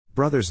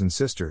Brothers and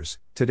sisters,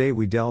 today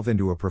we delve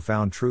into a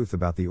profound truth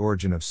about the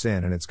origin of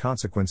sin and its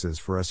consequences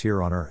for us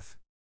here on earth.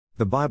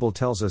 The Bible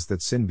tells us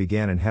that sin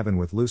began in heaven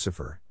with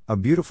Lucifer, a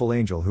beautiful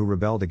angel who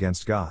rebelled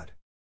against God.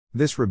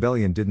 This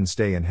rebellion didn't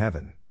stay in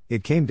heaven,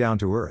 it came down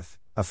to earth,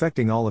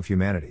 affecting all of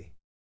humanity.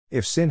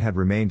 If sin had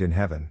remained in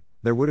heaven,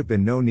 there would have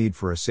been no need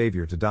for a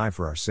Savior to die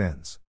for our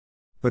sins.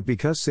 But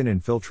because sin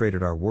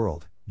infiltrated our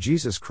world,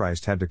 Jesus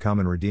Christ had to come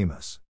and redeem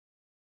us.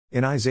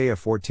 In Isaiah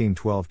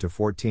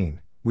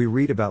 14:12-14, we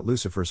read about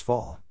Lucifer's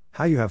fall.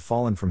 How you have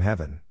fallen from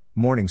heaven,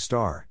 morning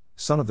star,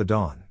 son of the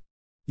dawn.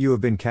 You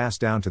have been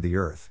cast down to the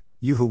earth,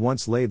 you who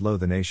once laid low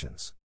the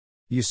nations.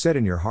 You said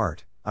in your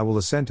heart, I will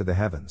ascend to the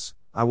heavens,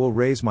 I will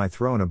raise my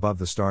throne above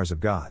the stars of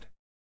God.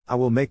 I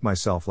will make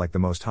myself like the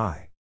Most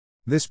High.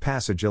 This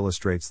passage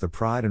illustrates the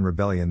pride and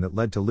rebellion that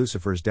led to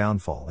Lucifer's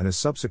downfall and his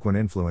subsequent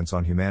influence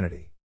on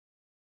humanity.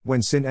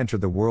 When sin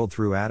entered the world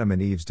through Adam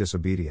and Eve's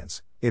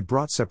disobedience, it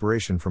brought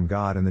separation from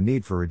God and the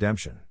need for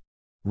redemption.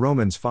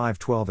 Romans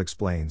 5:12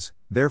 explains,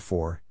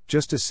 therefore,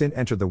 just as sin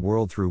entered the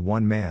world through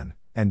one man,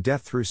 and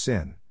death through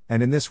sin,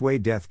 and in this way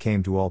death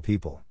came to all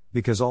people,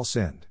 because all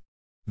sinned.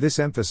 This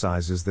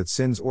emphasizes that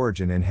sin's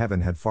origin in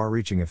heaven had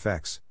far-reaching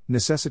effects,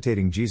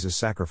 necessitating Jesus'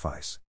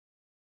 sacrifice.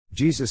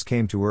 Jesus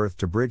came to earth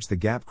to bridge the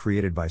gap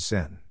created by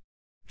sin.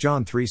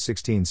 John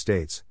 3:16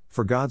 states,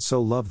 For God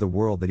so loved the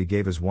world that he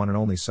gave his one and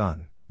only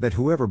Son, that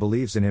whoever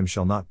believes in him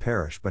shall not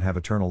perish but have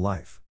eternal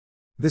life.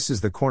 This is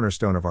the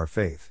cornerstone of our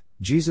faith.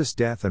 Jesus'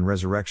 death and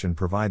resurrection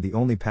provide the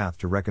only path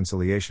to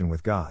reconciliation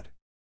with God.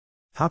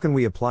 How can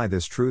we apply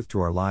this truth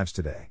to our lives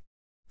today?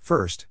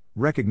 First,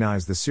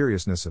 recognize the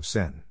seriousness of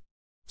sin.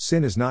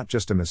 Sin is not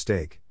just a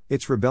mistake,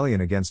 it's rebellion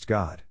against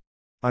God.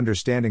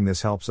 Understanding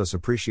this helps us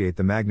appreciate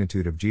the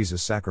magnitude of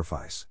Jesus'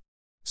 sacrifice.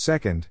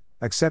 Second,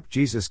 accept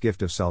Jesus'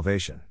 gift of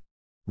salvation.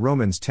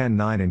 Romans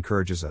 10:9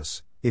 encourages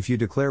us, if you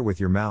declare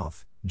with your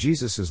mouth,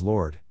 Jesus is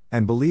Lord,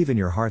 and believe in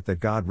your heart that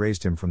God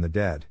raised him from the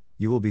dead,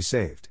 you will be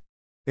saved.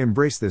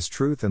 Embrace this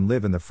truth and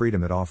live in the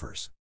freedom it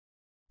offers.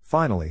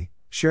 Finally,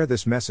 share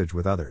this message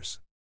with others.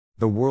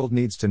 The world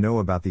needs to know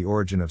about the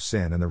origin of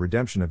sin and the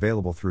redemption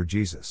available through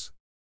Jesus.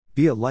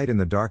 Be a light in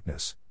the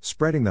darkness,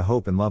 spreading the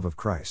hope and love of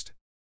Christ.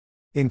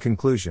 In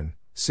conclusion,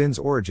 sin's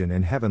origin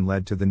in heaven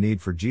led to the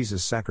need for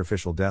Jesus'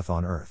 sacrificial death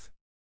on earth.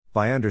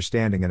 By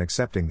understanding and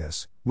accepting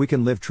this, we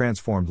can live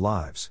transformed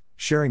lives,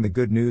 sharing the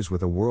good news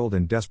with a world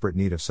in desperate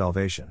need of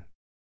salvation.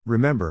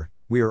 Remember,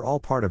 we are all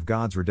part of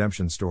God's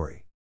redemption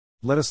story.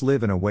 Let us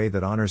live in a way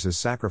that honors his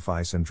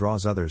sacrifice and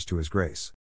draws others to his grace.